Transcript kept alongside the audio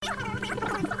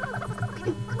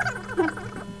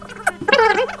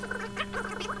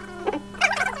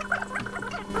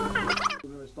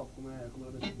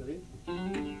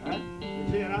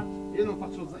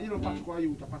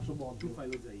faccio boh, tu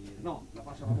fai lo zaino. No, la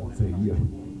faccio la volta. Zaino.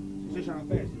 Se c'è una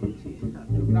festa. Sì,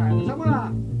 esatto. Dai,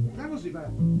 facciamola. Dai così, beh.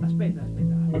 Aspetta. Dammi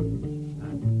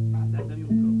un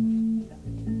microfono.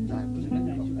 Dai, così.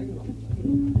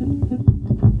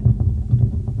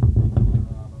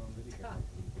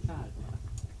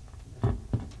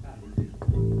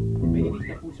 Vedi il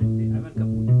cappuccio in te, aveva il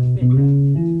cappuccio. Aspetta.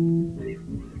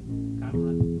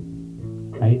 Calma.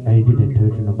 I didn't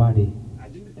hurt nobody.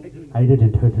 I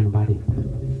didn't hurt anybody.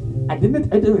 I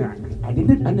didn't hurt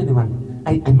anyone.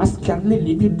 I must kindly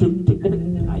leave you to live it.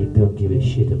 I don't give a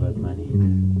shit about money.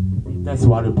 That's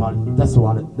what the party. That's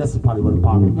the party where the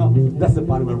party. No, that's the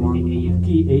party where one.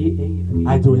 AFK.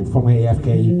 I do it for my AFK.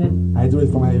 And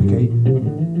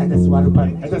that's what the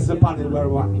party. And that's the party where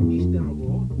one.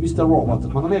 Mr. Robot.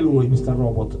 Ma non è lui, Mr.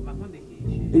 Robot. Ma quando è che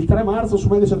esce? Il 3 marzo su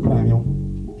Mediaset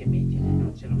Premium. Che metti?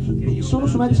 Non ce l'ho so che io. Solo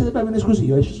su Mediaset Premium in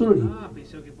esclusiva, esce solo lì. Ah,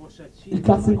 pensavo che fosse al cinema. Il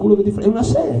cazzo in culo che ti frega. È una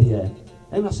serie.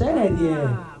 Ah,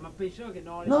 ma pensavo che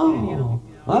no, le serie non No,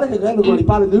 guarda che bello con i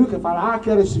pali di lui che fa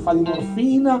l'hacker e si fa di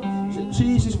morfina.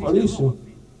 Sì, si fa benissimo.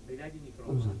 Ridai di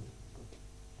microfono.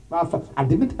 I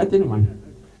didn't hurt anyone.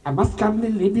 I must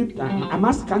kindly leave you. I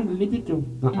must kindly leave you to.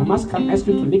 No, I must kindly ask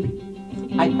you to leave me.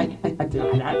 I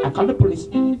call the police.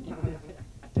 Benissimo.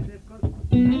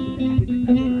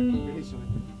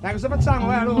 Dai, cosa facciamo?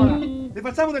 Allora, le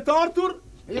facciamo le torture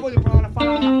e io voglio provare a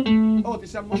fare. Oh, ti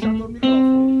sei ammosciato il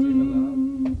microfono.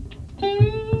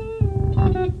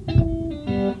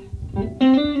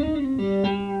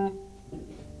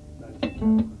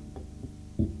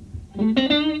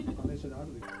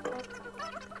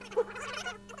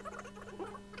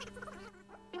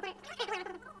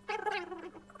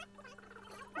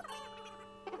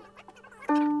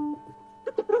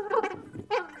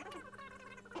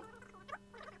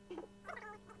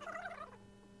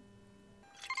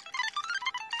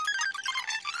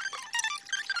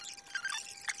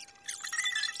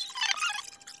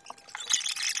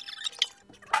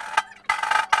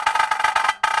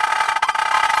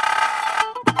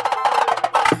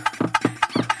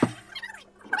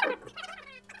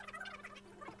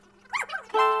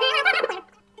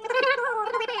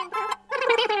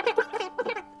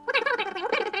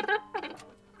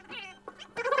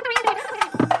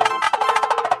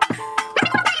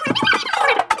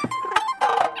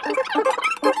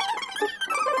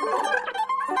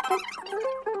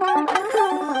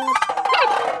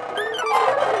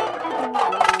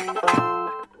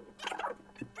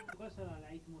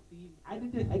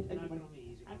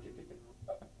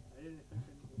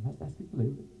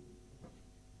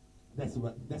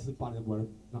 That's the party where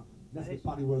no, that's the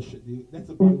party where shit. That's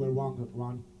the party where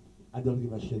one. I don't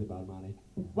give a shit about money.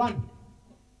 1,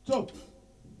 2,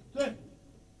 3,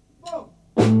 4.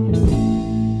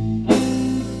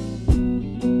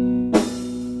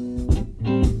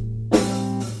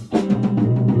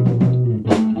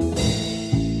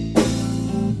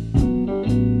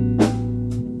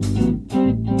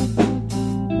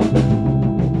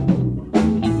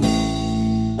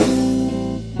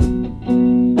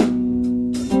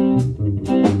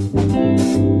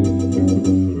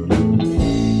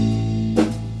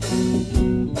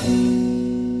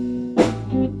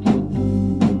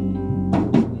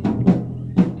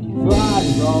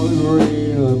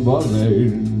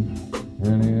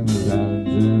 And in the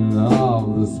dungeon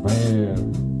of despair,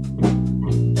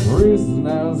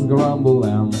 prisoners grumble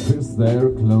and piss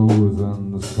their clothes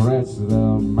and scratch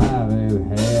their matted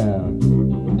hair.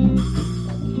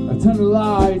 I turn the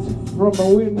light from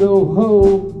a window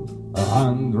home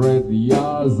 100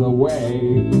 yards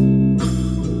away.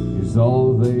 Is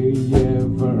all they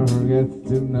ever get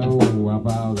to know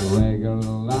about regular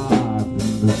life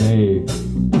in the day.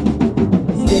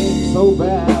 It's so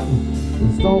bad, the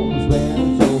storm's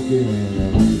been choking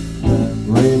in the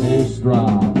greenish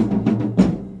drop.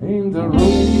 In the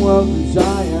room of the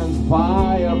giant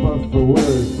fire burst the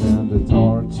words, and the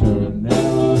torture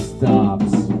never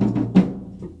stops.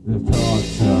 The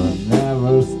torture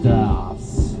never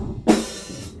stops.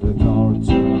 The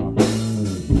torture,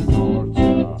 the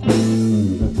torture,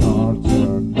 the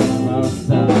torture never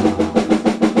stops.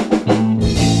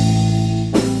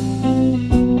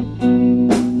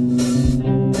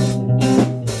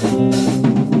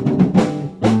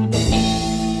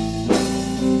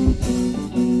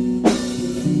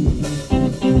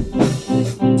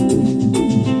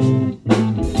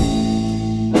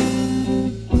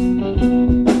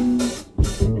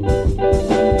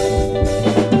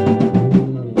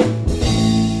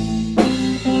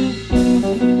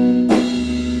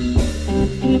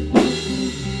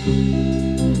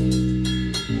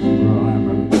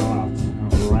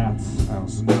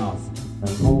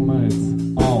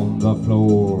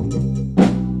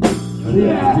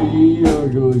 The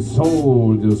ugly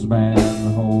soldiers,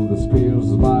 man, hold the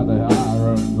spears by the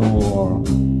iron door.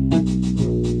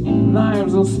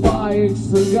 Knives and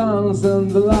spikes and guns and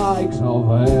the likes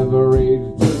of every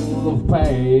tool of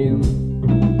pain.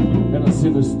 And a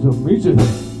sinister midget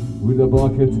with a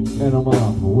bucket and a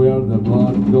mop where the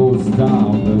blood goes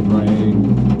down the drain.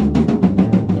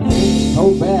 It's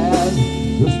so bad,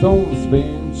 the stone's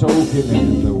been choking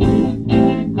and the wind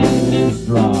greenish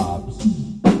drops.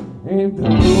 In the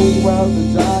room where the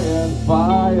giant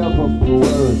fire puffed the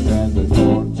work and the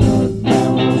torture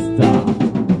never stops.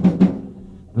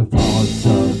 The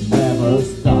torture never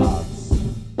stops.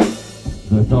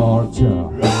 The torture,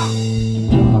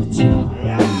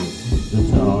 the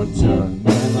torture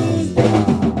never stops.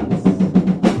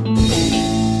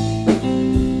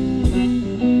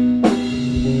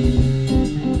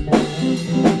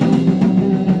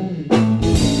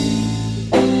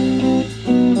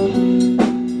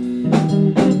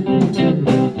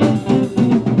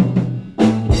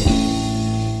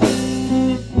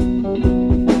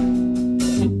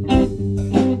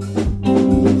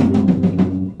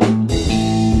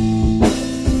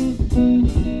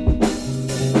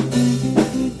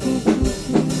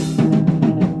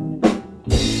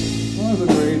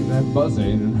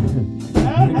 Buzzing in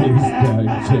his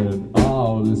dungeon,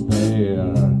 all despair.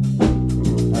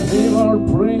 And evil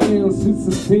prince sits a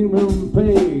steaming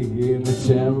pig in the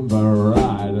chamber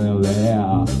right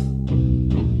there.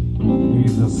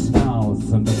 He's the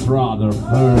snouts and the trodder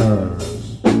furs,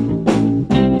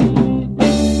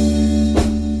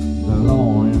 the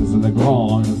loins and the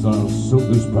groins are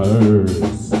soon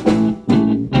dispersed.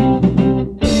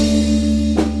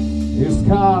 His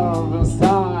carving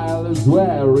style is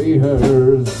well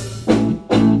rehearsed.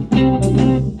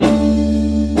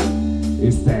 He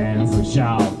stands and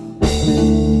shouts,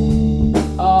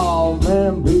 all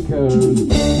men be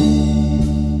cursed,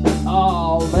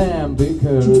 all men be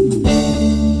cursed,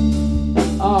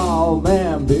 all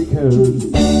men be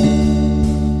cursed,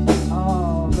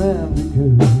 all men be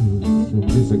cursed. They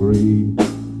disagree,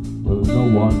 but no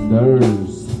one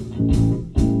dares.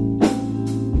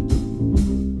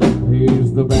 He's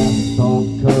the best of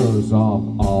curse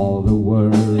of all the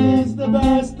world. He's the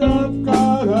best of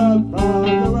God of all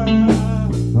the world.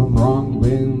 Some wrong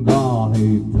been done,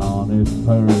 he done it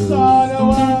first.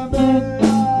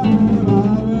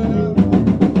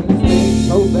 It's been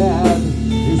so bad,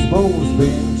 his bones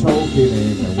been choking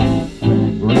in the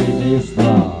wind greenish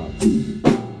drops.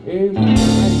 In the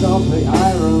night of the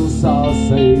iron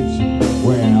sausage,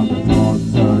 where the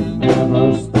torture never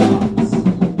stops.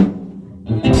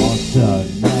 The torture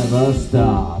never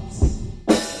stops.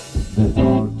 The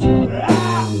torture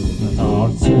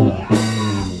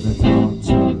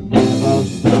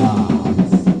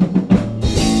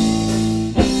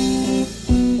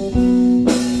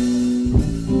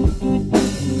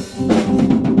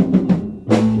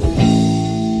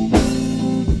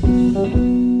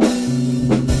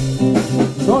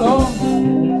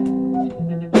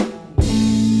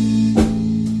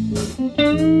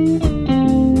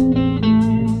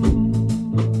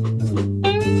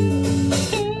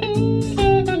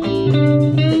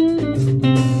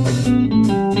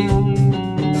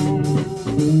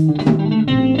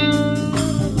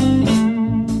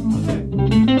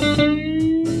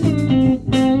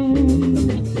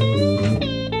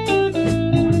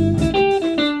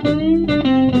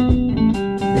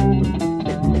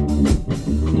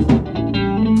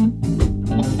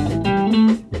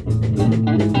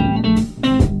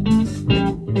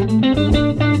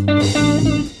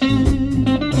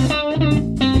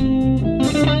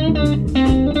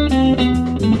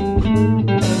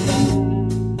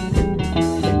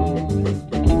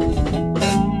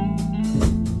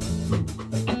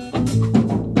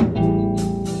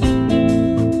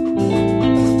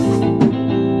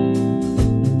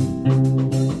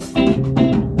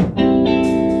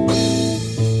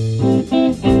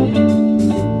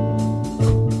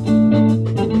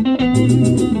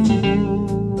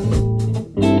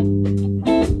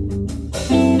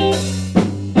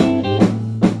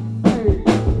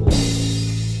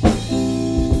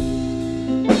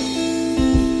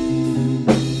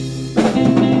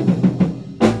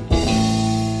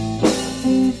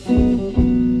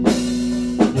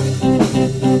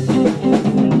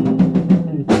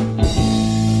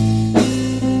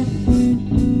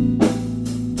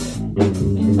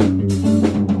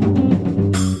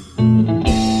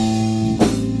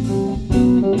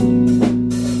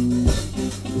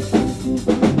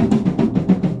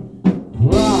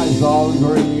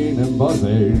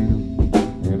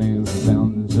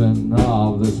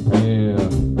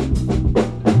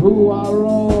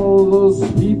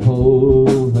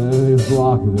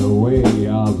locked away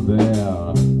up there.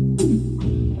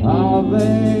 Are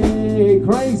they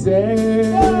crazy?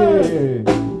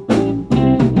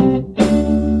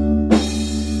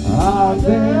 Are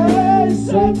they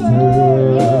Satan?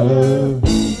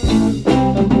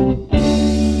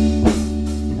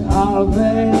 Are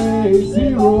they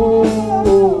zero?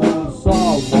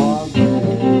 Someone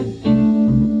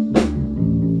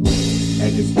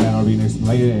and it's never been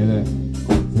explained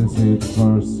since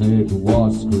it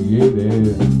was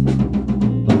created.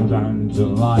 But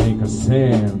until like a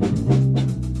sin,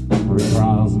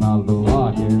 requires not the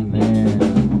locking in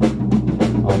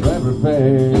of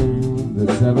everything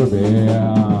that's ever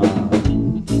been.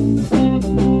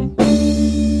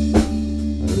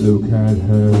 Look at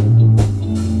her.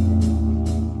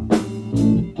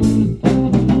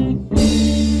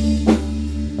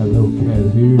 Look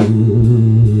at you.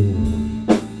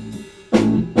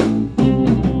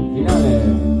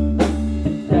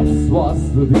 That's what's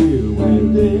the deal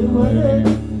we're dealing.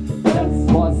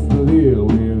 That's what's the deal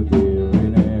we're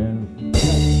dealing in.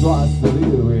 That's what's the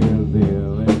deal we're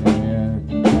dealing in.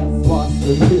 That's what's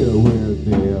the deal we're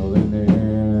dealing in.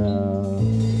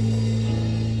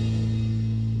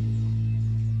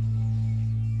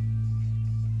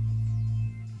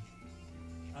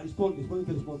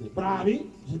 Rispondi.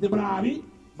 Bravi, siete bravi,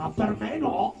 ma per me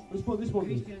no.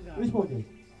 Rispondi.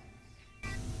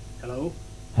 Hello.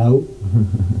 How?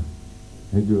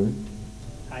 How you doing?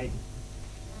 Hi.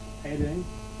 How you doing?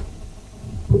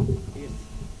 Yes,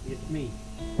 it's me.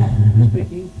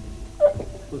 Speaking.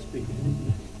 Who's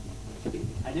speaking?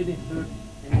 I didn't hurt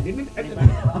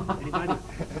anybody.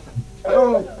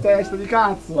 Oh, testa di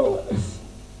cazzo.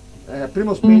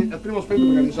 Primo spento perché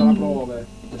inizia la prove.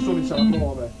 Nessuno inizia la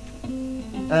prove.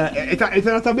 È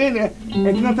andata bene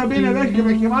lei che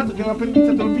mi ha chiamato, che aveva appena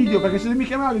iniziato il video, perché se non mi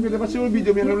chiamavi mentre facevo il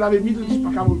video mi annullavi il video e ti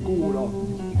spaccavo il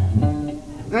culo.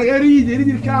 Ridi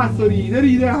il cazzo,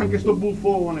 ride anche sto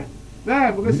buffone.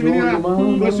 Potessi venire a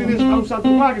un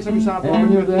salto qua che se mi sa la prova.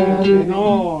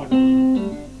 No.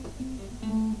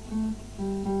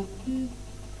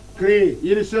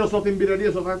 Ieri sera sono stato in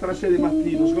birreria, sono andato alle 6 del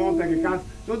mattino. Secondo te che cazzo?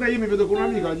 Secondo te io mi vedo con un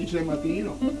amico alle 10 del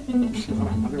mattino?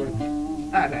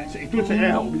 Se tu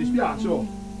c'è, mi dispiace, oh.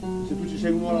 Se tu ci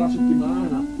sei un'ora alla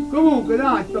settimana. Comunque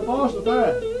dai, tutto a posto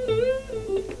te.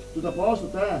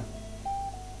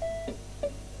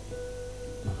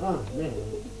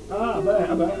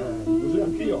 Vabbè, così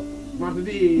anch'io.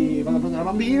 Martedì vado a prendere la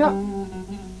bambina.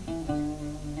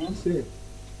 Sì.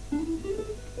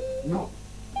 No,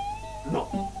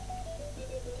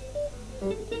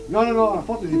 la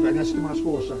foto è della settimana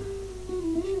scorsa.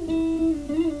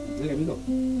 Hai capito?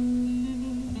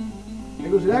 E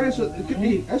così adesso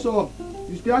mi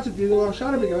dispiace, ti devo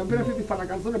lasciare perché abbiamo appena finito di fare una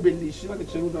canzone bellissima che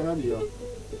ci è venuta da Dio.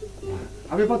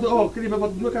 Abbiamo fatto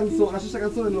 2 canzoni, la stessa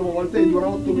canzone 2 volte e dura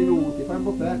 8 minuti, fai un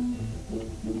po' te.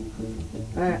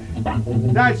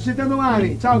 Dai, ci sentiamo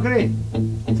domani, ciao Cri,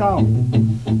 ciao.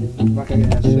 Ma che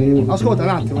ascolta un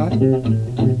attimo,